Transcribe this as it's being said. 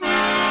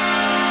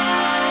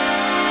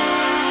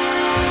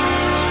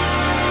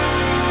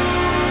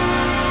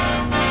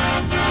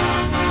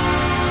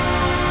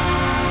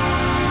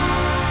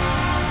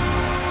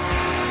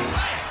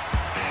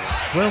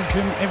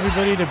welcome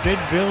everybody to Big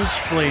Bill's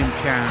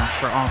Flamescast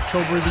for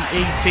October the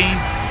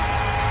 18th,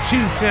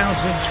 2022.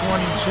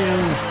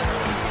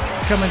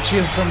 Coming to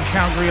you from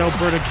Calgary,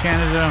 Alberta,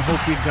 Canada.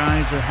 Hope you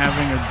guys are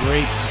having a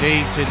great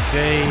day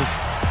today.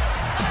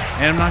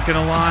 And I'm not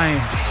going to lie,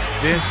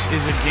 this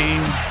is a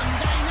game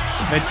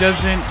that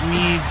doesn't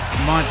need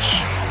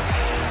much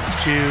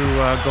to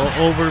go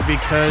over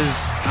because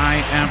I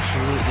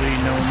absolutely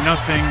know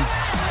nothing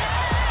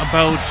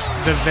about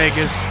the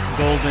Vegas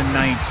Golden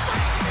Knights.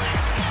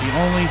 The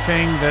only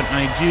thing that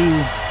I do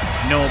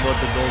know about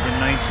the Golden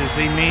Knights is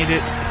they made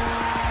it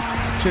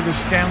to the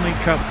Stanley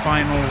Cup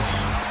Finals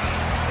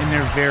in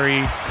their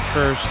very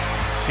first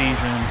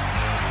season.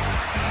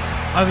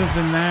 Other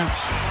than that,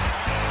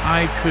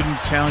 I couldn't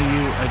tell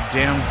you a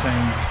damn thing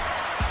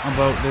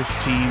about this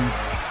team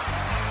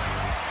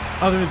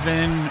other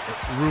than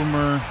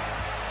rumor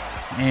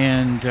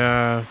and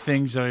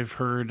things that I've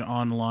heard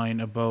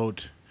online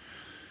about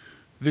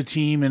the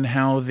team and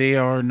how they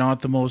are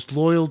not the most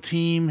loyal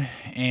team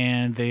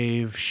and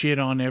they've shit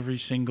on every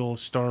single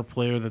star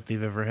player that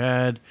they've ever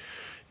had.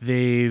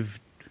 They've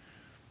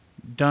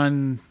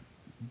done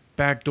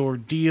backdoor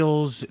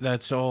deals.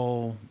 That's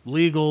all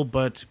legal,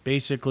 but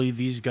basically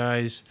these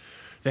guys,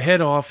 the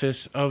head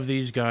office of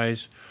these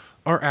guys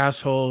are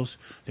assholes.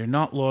 They're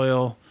not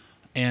loyal,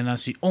 and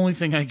that's the only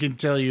thing I can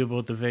tell you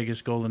about the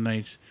Vegas Golden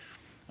Knights.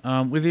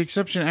 With the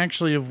exception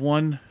actually of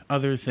one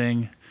other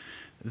thing,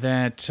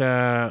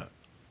 that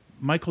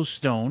Michael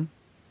Stone,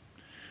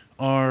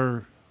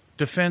 our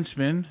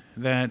defenseman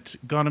that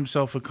got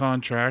himself a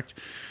contract,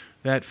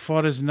 that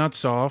fought his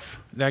nuts off,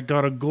 that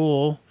got a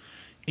goal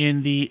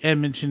in the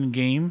Edmonton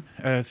game,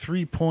 a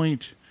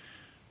 3-point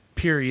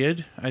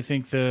period. I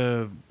think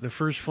the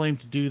first Flame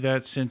to do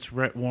that since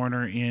Rhett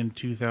Warner in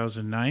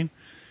 2009.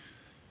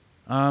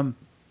 The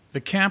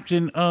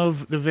captain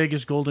of the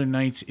Vegas Golden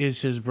Knights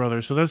is his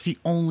brother. So that's the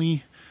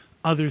only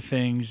other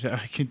things that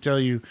I can tell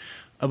you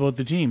about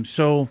the team.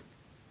 So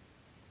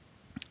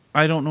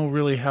I don't know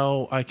really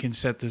how I can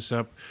set this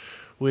up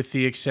with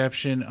the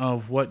exception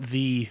of what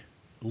the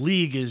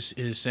league is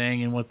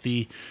saying and what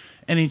the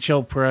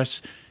NHL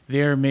press,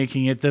 they're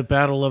making it the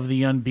battle of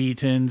the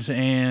unbeatens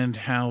and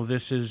how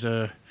this is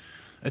a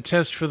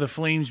test for the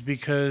Flames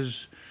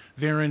because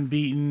they're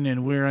unbeaten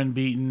and we're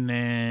unbeaten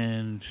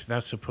and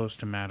that's supposed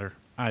to matter.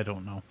 I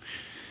don't know.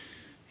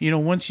 You know,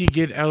 once you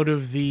get out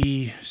of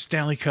the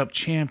Stanley Cup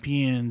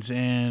champions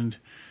and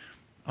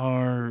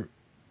our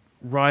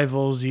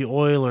rivals, the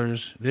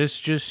Oilers, this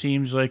just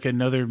seems like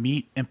another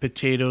meat and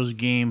potatoes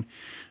game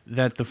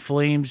that the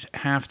Flames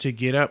have to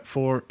get up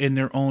for in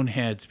their own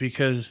heads,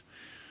 because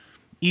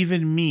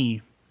even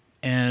me,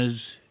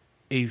 as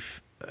a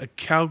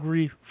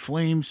Calgary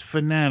Flames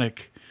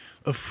fanatic,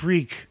 a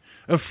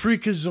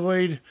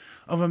freakazoid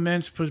of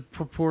immense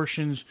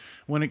proportions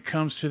when it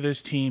comes to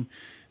this team,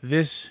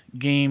 this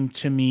game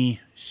to me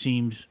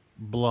seems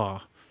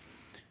blah.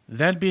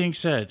 That being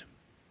said,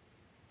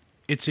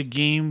 it's a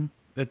game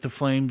that the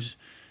Flames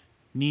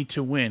need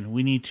to win.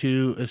 We need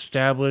to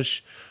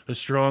establish a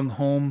strong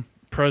home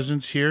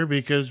presence here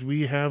because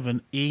we have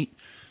an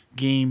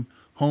 8-game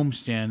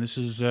homestand. This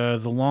is the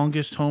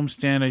longest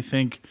homestand, I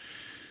think,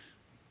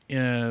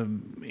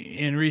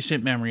 in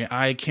recent memory.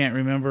 I can't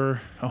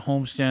remember a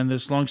homestand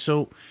this long.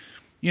 So,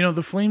 you know,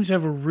 the Flames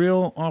have a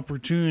real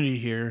opportunity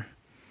here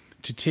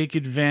to take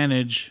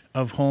advantage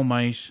of home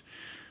ice,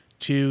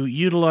 to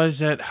utilize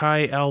that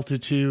high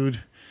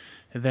altitude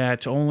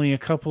that only a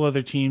couple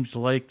other teams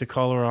like the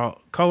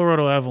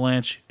Colorado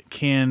Avalanche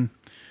can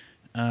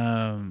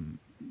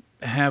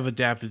have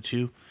adapted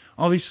to.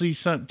 Obviously,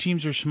 some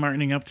teams are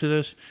smartening up to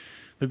this.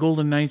 The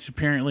Golden Knights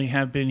apparently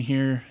have been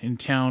here in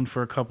town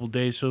for a couple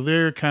days, so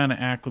they're kind of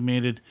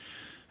acclimated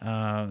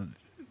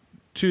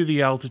to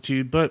the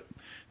altitude. But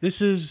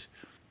this is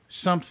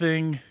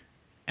something,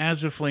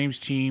 as a Flames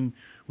team,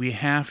 we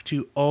have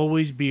to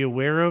always be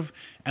aware of,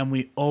 and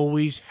we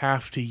always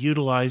have to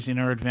utilize in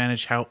our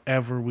advantage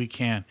however we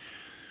can.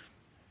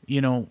 You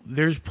know,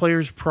 there's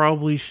players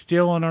probably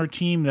still on our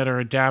team that are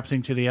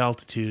adapting to the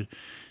altitude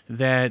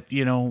that,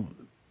 you know,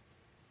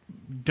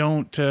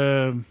 don't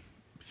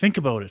think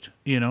about it,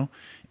 you know.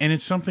 And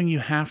it's something you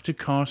have to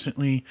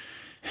constantly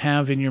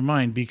have in your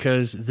mind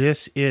because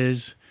this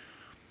is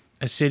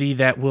a city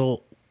that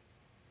will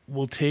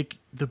take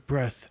the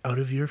breath out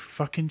of your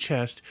fucking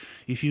chest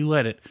if you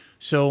let it.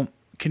 So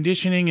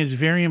conditioning is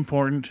very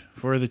important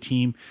for the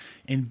team,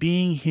 and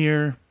being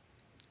here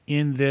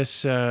in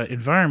this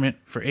environment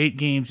for 8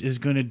 games is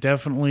going to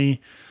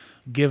definitely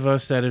give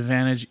us that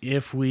advantage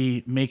if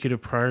we make it a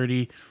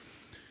priority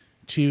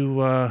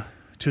to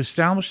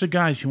establish the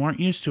guys who aren't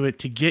used to it,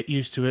 to get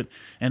used to it,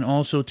 and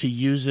also to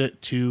use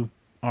it to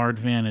our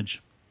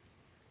advantage.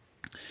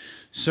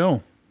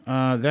 So,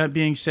 that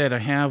being said, I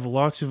have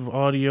lots of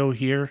audio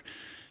here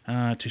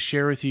to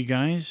share with you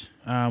guys.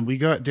 We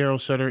got Daryl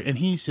Sutter, and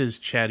he's his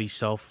chatty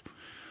self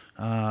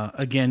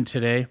again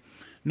today.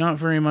 Not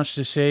very much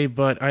to say,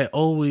 but I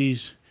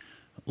always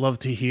love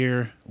to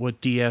hear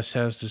what DS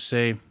has to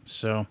say.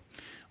 So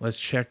let's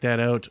check that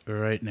out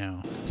right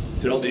now.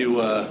 Daryl, do you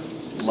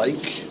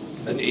like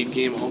an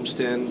 8-game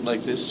homestand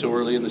like this so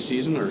early in the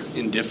season, or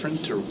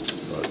indifferent? Or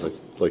I'd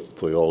like to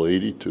play all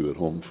 82 at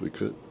home if we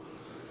could.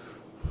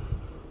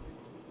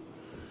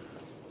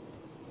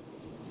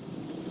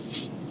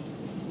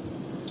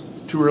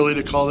 Too early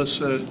to call this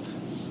a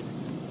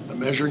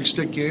measuring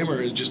stick game, or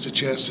is it just a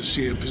chance to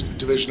see a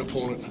division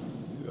opponent?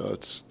 Yeah,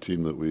 it's a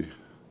team that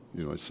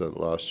I said it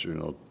last year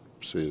and I'll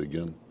say it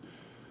again.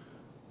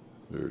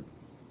 They're a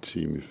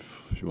team,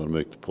 if you want to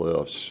make the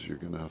playoffs, you're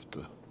going to have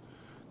to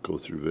go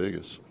through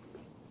Vegas.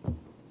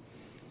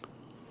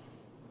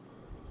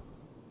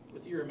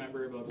 What do you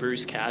remember about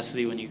Bruce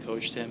Cassidy when you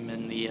coached him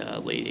in the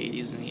late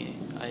 80s in the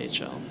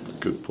IHL?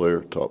 Good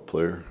player, top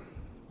player.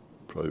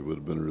 Probably would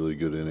have been a really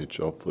good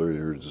NHL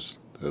player. He just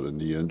had a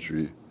knee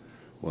injury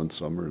one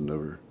summer and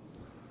never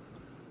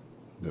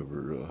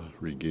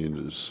regained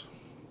his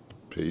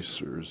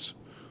pace, or he's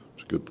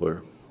a good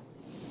player.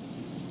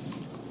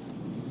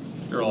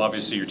 Earl,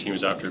 obviously your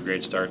team's after a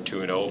great start,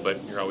 2-0,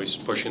 but you're always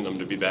pushing them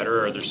to be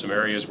better. Are there some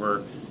areas where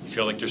you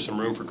feel like there's some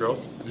room for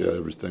growth? Yeah,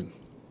 everything.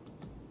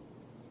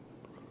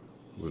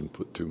 Wouldn't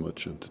put too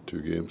much into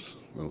 2 games.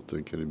 I don't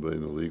think anybody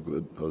in the league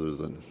would, other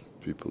than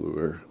people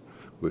who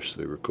wish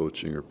they were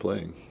coaching or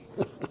playing.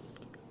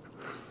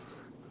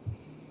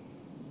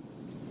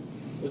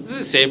 What does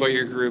it say about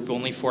your group?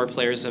 Only 4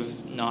 players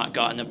have not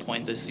gotten a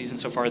point this season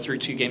so far through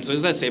 2 games. What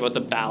does that say about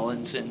the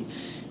balance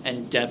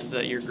and depth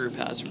that your group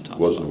has from top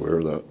to Wasn't bottom? aware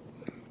of that.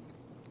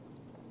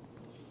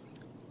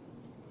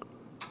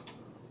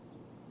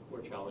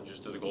 What challenges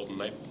to the Golden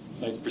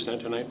Knights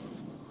present tonight?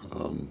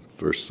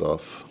 First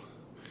off,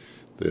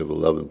 they have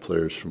 11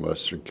 players from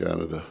Western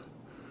Canada.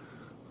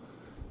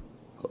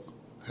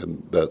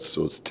 And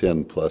so it's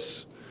 10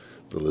 plus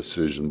the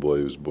Lecision boy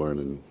who was born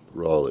in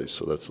Raleigh,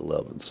 so that's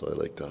 11, so I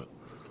like that.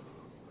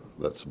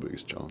 That's the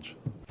biggest challenge.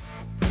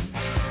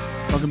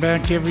 Welcome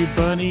back,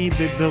 everybody.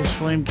 Big Bill's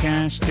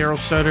Flamecast. Daryl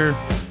Sutter.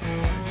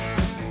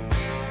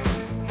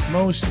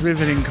 Most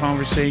riveting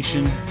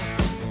conversation.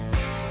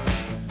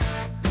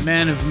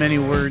 Man of many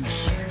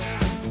words.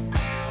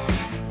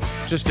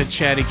 Just a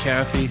chatty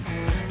Cathy.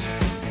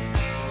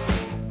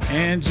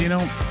 And,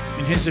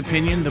 in his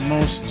opinion, the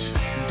most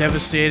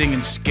devastating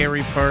and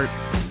scary part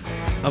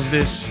of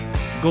this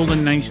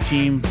Golden Knights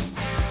team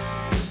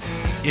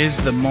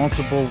is the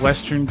multiple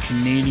Western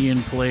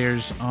Canadian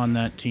players on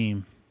that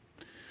team.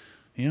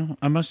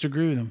 I must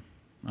agree with him.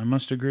 I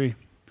must agree.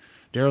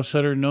 Daryl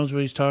Sutter knows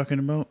what he's talking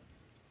about.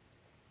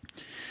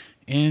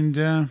 And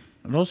it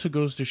also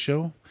goes to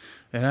show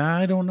that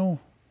I don't know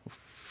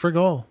frig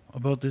all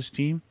about this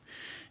team.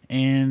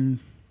 And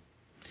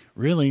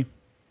really,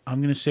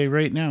 I'm going to say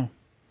right now,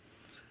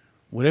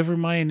 whatever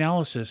my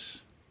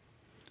analysis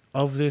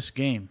of this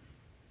game,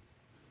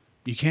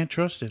 you can't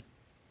trust it.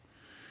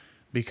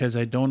 Because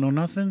I don't know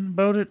nothing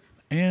about it,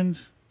 and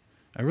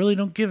I really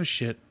don't give a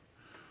shit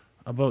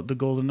about the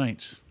Golden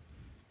Knights.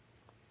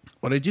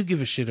 What I do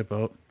give a shit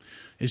about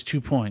is 2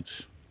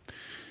 points.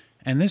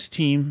 And this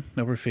team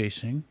that we're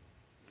facing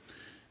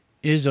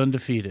is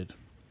undefeated.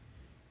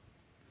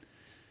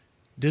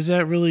 Does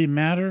that really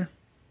matter?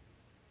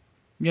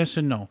 Yes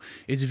and no.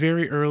 It's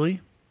very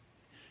early.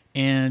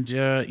 And,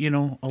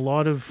 a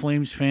lot of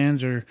Flames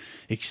fans are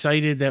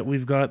excited that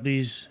we've got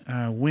these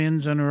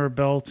wins under our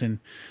belt, and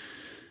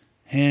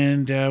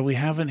we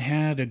haven't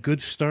had a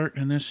good start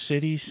in this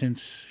city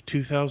since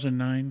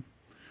 2009.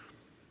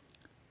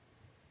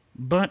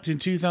 But in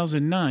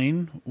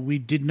 2009, we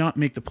did not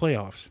make the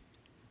playoffs.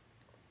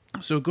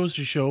 So it goes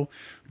to show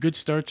good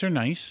starts are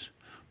nice,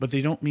 but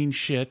they don't mean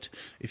shit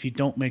if you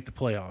don't make the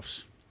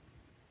playoffs.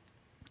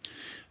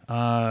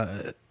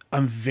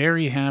 I'm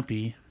very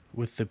happy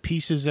with the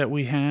pieces that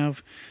we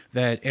have,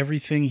 that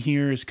everything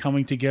here is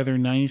coming together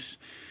nice.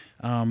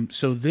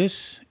 So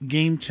this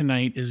game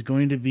tonight is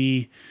going to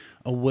be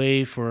a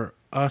way for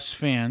us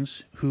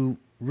fans who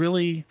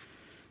really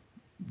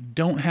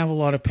don't have a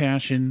lot of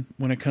passion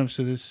when it comes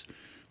to this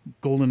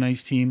Golden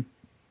Knights team.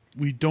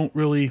 We don't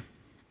really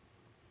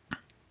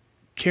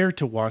care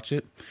to watch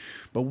it,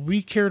 but what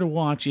we care to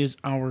watch is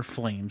our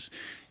Flames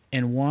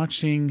and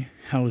watching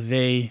how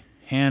they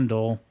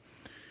handle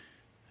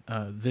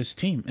this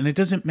team. And it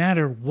doesn't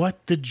matter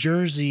what the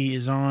jersey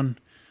is on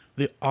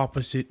the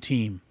opposite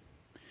team.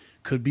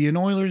 Could be an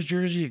Oilers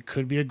jersey, it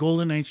could be a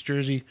Golden Knights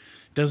jersey.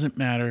 Doesn't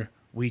matter.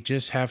 We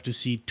just have to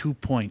see 2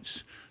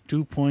 points.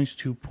 2 points,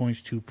 2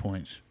 points, 2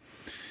 points.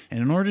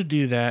 And in order to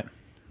do that,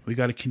 we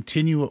got to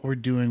continue what we're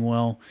doing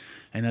well,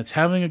 and that's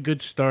having a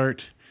good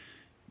start,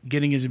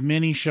 getting as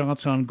many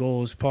shots on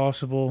goal as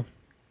possible,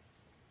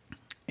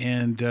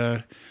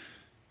 and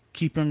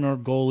keeping our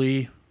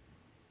goalie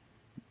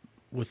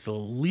with the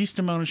least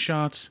amount of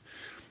shots.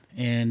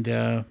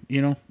 And,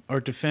 our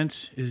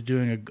defense is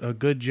doing a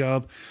good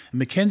job.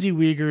 Mackenzie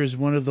Weegar is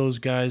one of those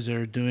guys that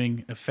are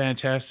doing a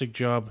fantastic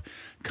job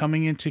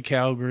coming into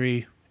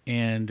Calgary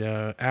and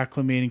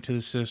acclimating to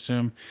the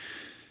system.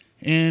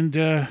 And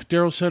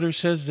Daryl Sutter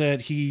says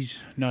that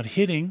he's not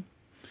hitting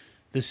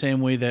the same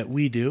way that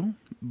we do.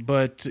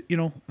 But,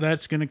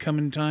 that's going to come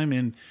in time.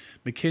 And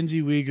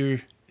Mackenzie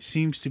Weegar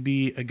seems to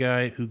be a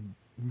guy who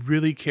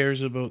really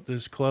cares about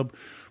this club,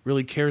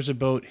 really cares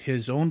about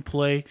his own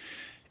play,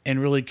 and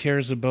really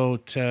cares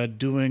about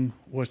doing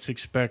what's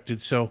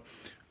expected. So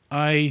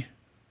I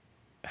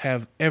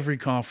have every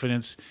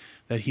confidence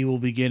that he will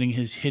be getting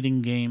his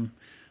hitting game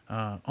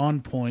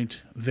on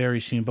point very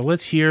soon. But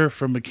let's hear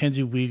from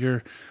Mackenzie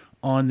Weegar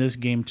on this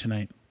game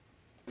tonight.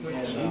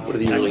 What are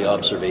the early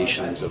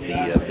observations of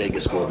the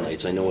Vegas Golden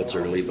Knights? I know it's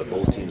early, but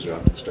both teams are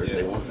off to the start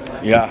they want.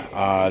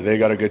 Yeah, they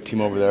got a good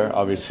team over there.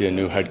 Obviously, a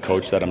new head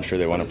coach that I'm sure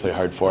they want to play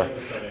hard for.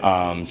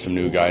 Some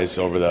new guys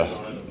over the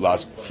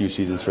last few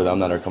seasons for them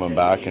that are coming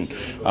back, and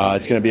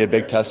it's going to be a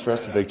big test for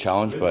us, a big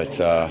challenge. But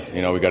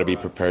we got to be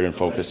prepared and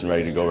focused and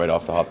ready to go right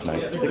off the hop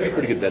tonight. They've got a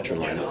pretty good veteran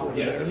lineup over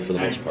there for the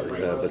most part,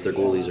 but their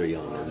goalies are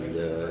young, and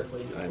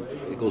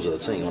it goes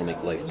without saying you want to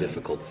make life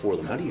difficult for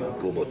them. How do you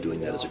go about doing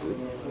that as a group?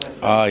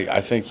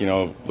 I think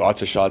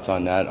lots of shots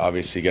on net.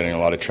 Obviously, getting a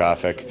lot of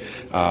traffic.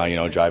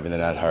 Driving the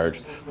net hard.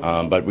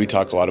 But we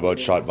talk a lot about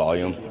shot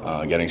volume,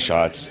 getting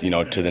shots,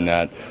 to the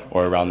net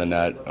or around the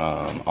net,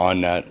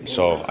 on net.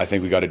 So I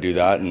think we got to do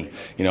that, and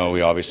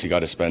we obviously got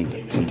to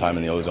spend some time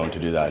in the O-zone to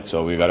do that.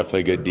 So we got to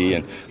play good D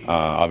and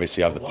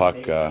obviously have the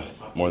puck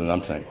more than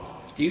them tonight.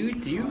 Do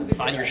you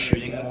find you're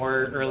shooting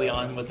more early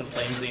on with the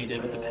Flames than you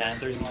did with the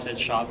Panthers? You said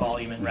shot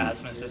volume, and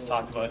Rasmus has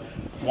talked about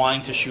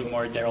wanting to shoot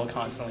more. Daryl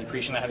constantly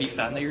preaching that. Have you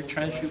found that you're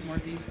trying to shoot more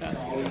these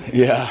past weeks?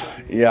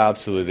 Yeah,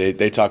 absolutely.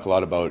 They talk a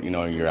lot about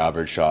your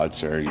average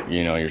shots or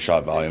your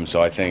shot volume.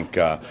 So I think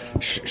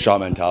shot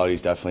mentality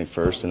is definitely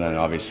first, and then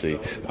obviously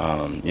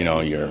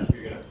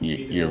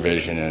your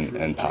vision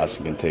and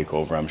passing can take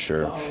over. I'm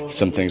sure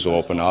some things will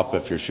open up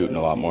if you're shooting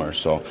a lot more.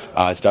 So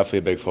it's definitely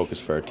a big focus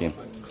for our team.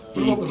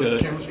 What about the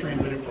chemistry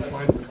and been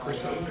fine with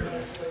Chris out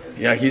there?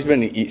 Yeah, he's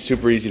been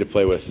super easy to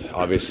play with.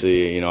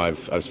 Obviously,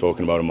 I've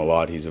spoken about him a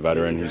lot. He's a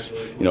veteran. He's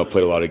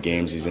played a lot of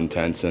games. He's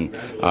intense, and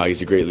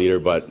he's a great leader.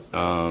 But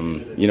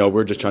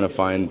we're just trying to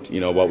find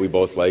what we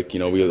both like.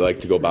 We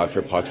like to go back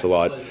for pucks a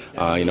lot,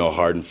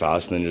 hard and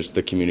fast, and then just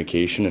the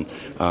communication.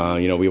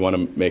 And we want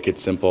to make it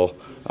simple.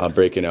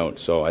 Breaking out.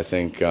 So I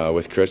think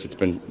with Chris, it's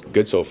been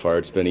good so far.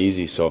 It's been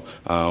easy. So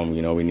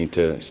we need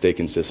to stay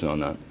consistent on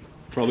that.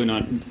 Probably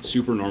not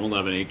super normal to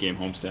have an 8-game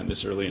homestand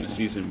this early in the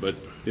season, but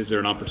is there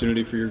an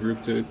opportunity for your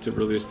group to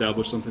really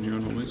establish something here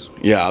on home ice?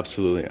 Yeah,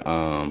 absolutely.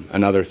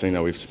 Another thing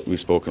that we've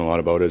spoken a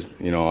lot about is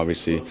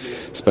obviously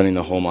spending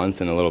the whole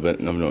month and a little bit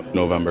of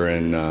November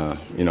in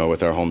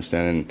with our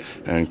homestand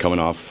and coming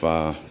off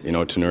to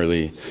an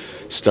early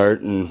start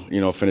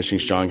and finishing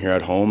strong here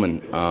at home,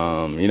 and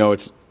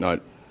it's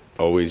not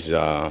always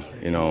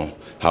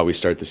how we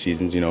start the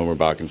seasons. We're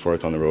back and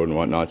forth on the road and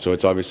whatnot, so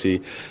it's obviously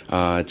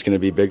it's going to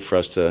be big for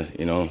us to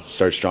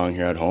start strong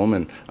here at home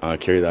and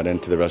carry that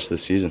into the rest of the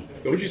season.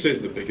 What would you say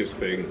is the biggest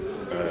thing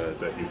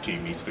that your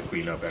team needs to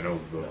clean up? I know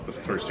the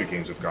first 2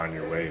 games have gone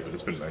your way, but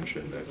it's been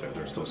mentioned that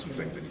there's still some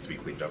things that need to be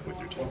cleaned up with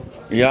your team.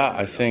 Yeah,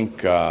 I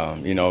think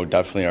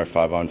definitely our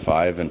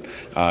 5-on-5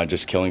 and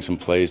just killing some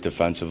plays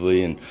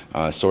defensively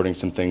and sorting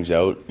some things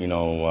out.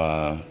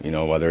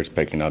 Whether it's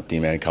picking up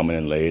D-man coming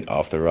in late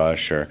off the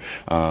rush or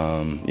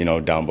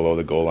down below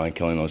the goal line,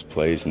 killing those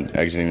plays and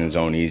exiting the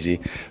zone easy.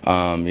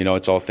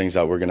 It's all things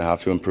that we're going to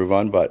have to improve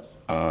on, but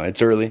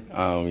it's early.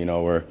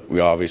 We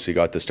obviously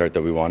got the start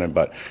that we wanted,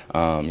 but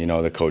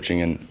the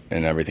coaching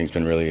and everything's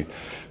been really,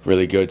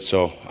 really good.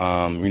 So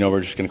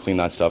we're just going to clean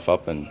that stuff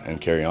up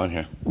and carry on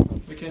here.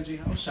 Mackenzie,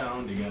 how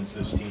sound against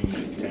this team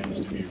that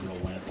tends to be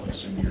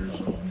relentless in your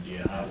zone do you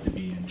have to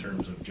be in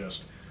terms of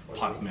just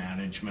puck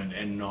management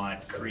and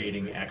not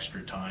creating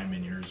extra time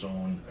in your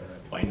zone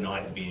by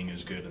not being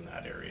as good in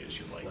that area as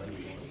you'd like to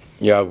be?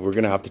 Yeah, we're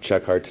going to have to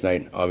check hard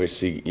tonight.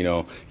 Obviously,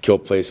 kill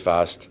plays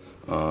fast.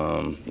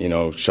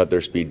 Shut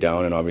their speed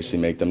down and obviously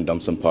make them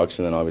dump some pucks.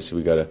 And then obviously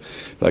we got to,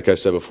 like I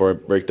said before,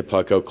 break the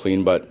puck out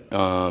clean. But,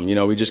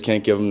 we just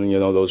can't give them,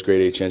 those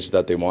grade A chances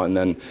that they want. And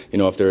then,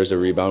 if there is a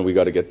rebound, we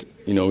got to get,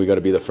 we got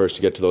to be the first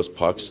to get to those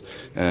pucks.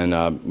 And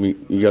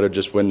we got to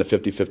just win the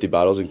 50-50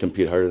 battles and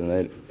compete harder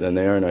than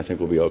they are. And I think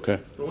we'll be okay.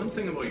 The one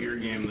thing about your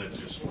game that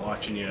just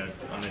watching you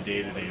on a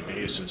day-to-day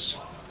basis,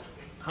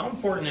 how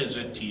important is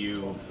it to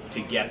you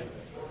to get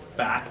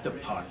back to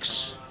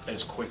pucks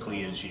as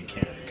quickly as you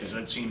can, because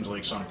that seems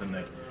like something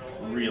that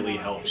really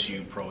helps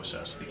you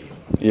process the game?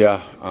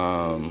 Yeah,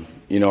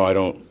 I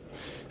don't,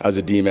 as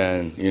a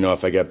D-man,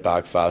 if I get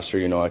back faster,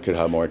 I could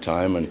have more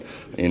time,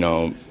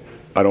 and,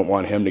 I don't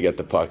want him to get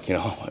the puck,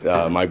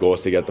 my goal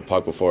is to get the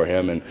puck before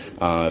him, and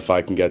if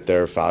I can get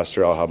there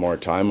faster, I'll have more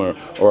time, or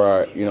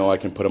I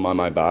can put him on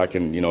my back,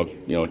 and,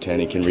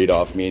 Tanny can read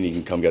off me, and he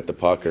can come get the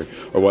puck, or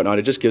whatnot.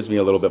 It just gives me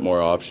a little bit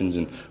more options,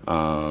 and,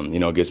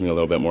 gives me a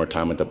little bit more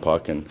time with the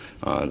puck, and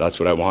that's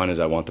what I want, is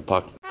I want the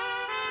puck.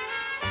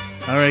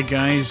 All right,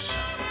 guys.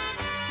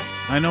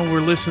 I know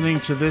we're listening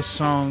to this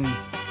song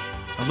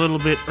a little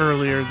bit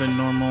earlier than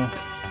normal,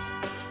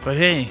 but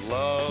hey,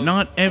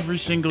 not every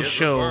single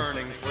show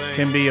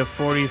can be a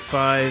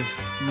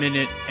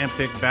 45-minute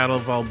epic Battle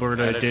of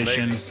Alberta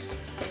edition.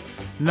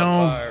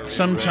 No,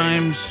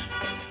 sometimes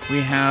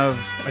we have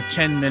a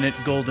 10-minute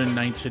Golden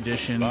Knights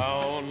edition,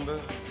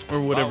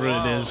 or whatever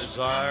it is.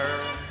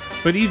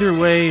 But either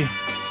way,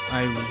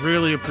 I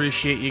really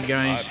appreciate you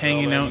guys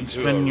hanging out and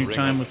spending your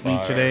time with me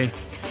today.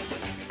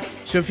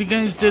 So if you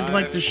guys did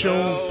like the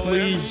show,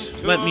 please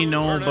let me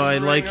know by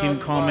liking,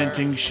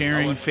 commenting,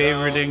 sharing,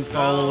 favoriting,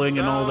 following,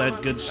 and all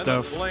that good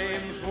stuff.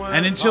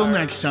 And until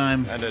next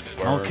time,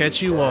 I'll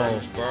catch you all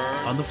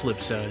on the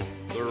flip side.